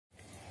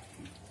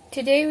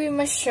Today we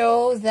must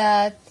show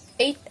that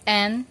 8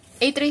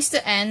 raised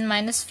to n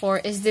minus 4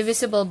 is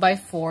divisible by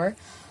 4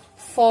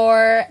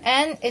 for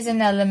n is an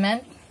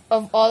element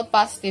of all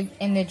positive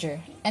integer.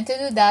 And to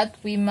do that,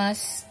 we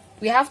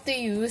have to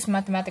use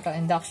mathematical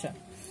induction.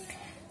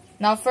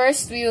 Now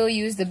first, we will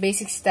use the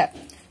basic step.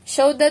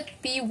 Show that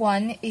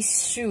P1 is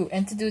true,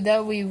 and to do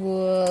that, we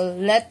will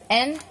let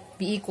n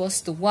be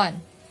equals to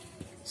 1.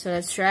 So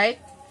let's write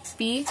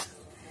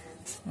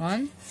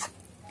P1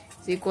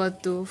 is equal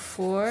to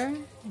 4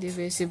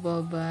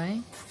 divisible by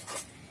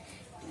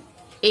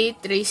 8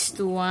 raised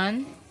to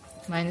 1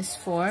 minus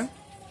 4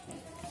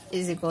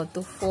 is equal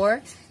to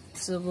 4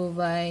 divisible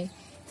by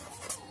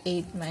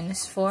 8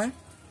 minus 4,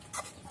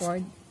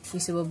 4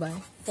 divisible by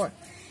 4.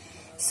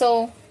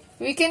 So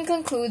we can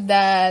conclude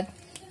that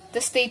the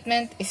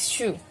statement is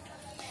true.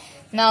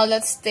 Now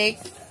let's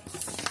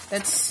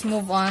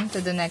move on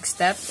to the next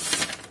step,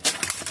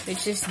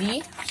 which is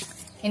the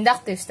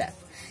inductive step.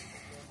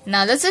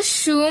 Now let's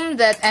assume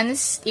that n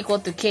is equal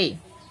to k.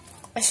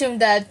 Assume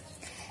that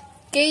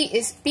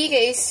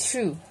pk is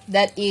true.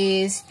 That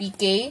is,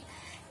 pk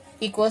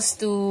equals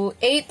to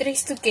 8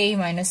 raised to k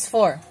minus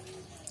 4.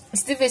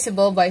 It's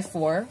divisible by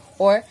 4,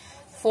 or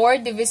 4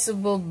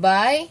 divisible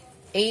by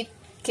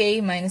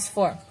 8k minus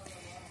 4.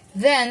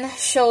 Then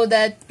show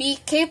that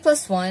pk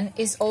plus 1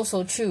 is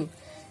also true.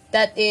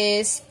 That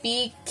is,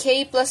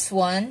 pk plus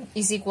 1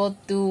 is equal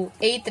to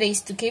 8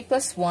 raised to k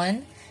plus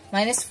 1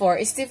 minus 4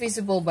 is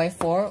divisible by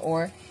 4,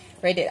 or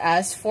write it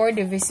as 4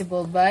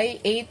 divisible by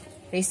 8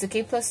 raised to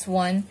k plus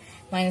 1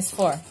 minus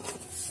 4.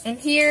 And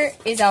here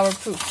is our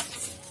proof.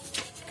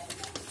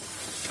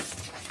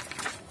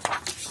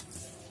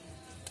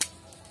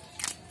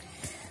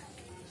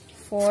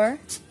 Four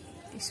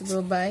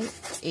divisible by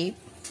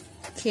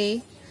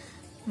 8k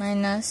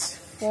minus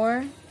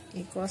 4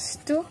 equals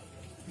to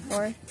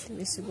 4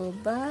 divisible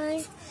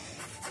by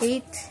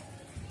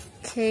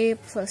 8k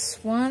plus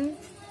 1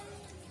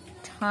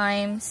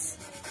 times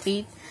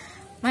 8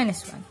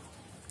 minus 1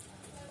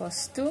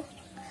 equals to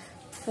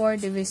 4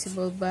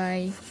 divisible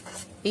by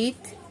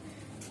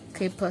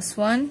 8k plus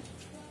 1.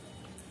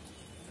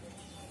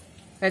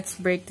 Let's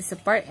break this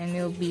apart and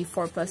it will be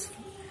 4 plus,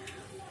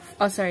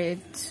 oh sorry,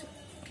 it's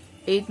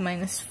 8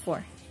 minus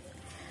 4.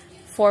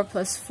 4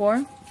 plus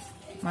 4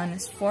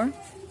 minus 4.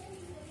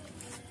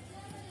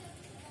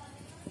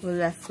 We're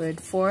left with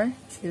 4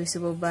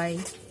 divisible by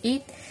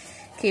 8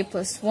 k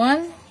plus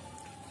 1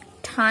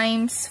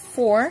 times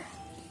 4.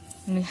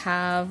 And we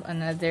have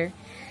another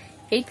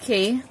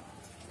 8k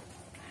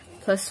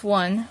plus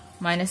 1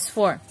 minus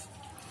 4.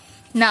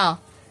 Now,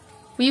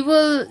 we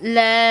will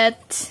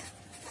let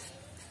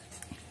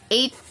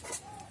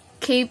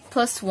 8k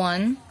plus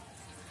 1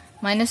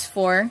 minus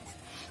 4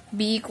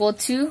 be equal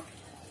to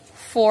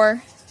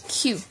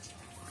 4q.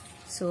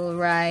 So we'll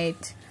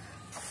write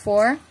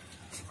 4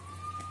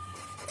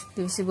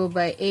 divisible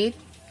by 8.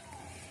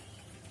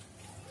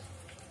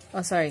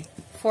 Oh, sorry.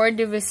 4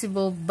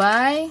 divisible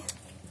by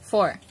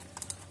 4.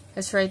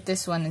 Let's write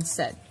this one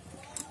instead.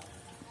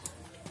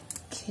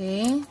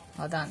 Okay,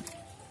 hold on.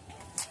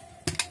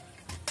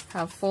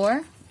 Have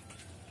 4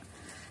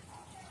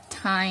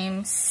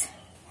 times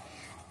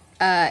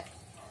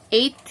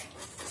 8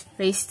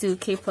 raised to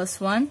k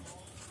plus 1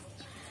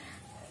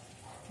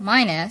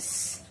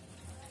 minus,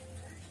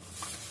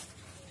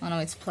 oh no,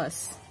 it's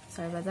plus.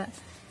 Sorry about that.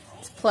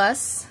 It's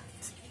plus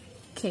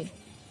k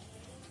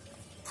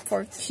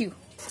for q.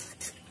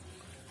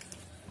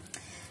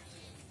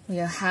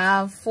 We'll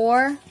have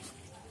 4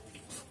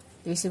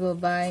 divisible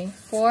by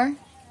 4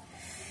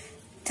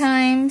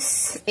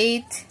 times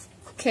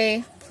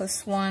 8k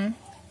plus 1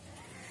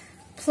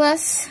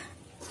 plus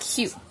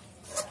q.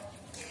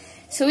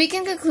 So we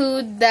can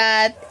conclude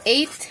that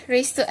 8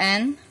 raised to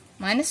n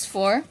minus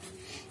 4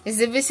 is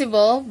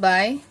divisible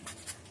by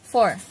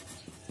 4.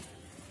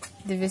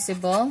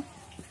 Divisible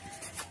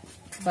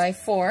by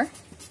 4.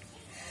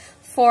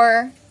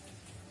 For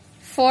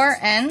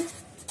 4n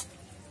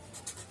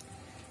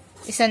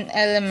is an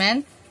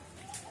element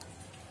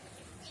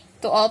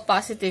to all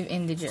positive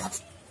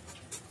integers.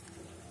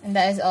 And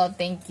that is all.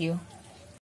 Thank you.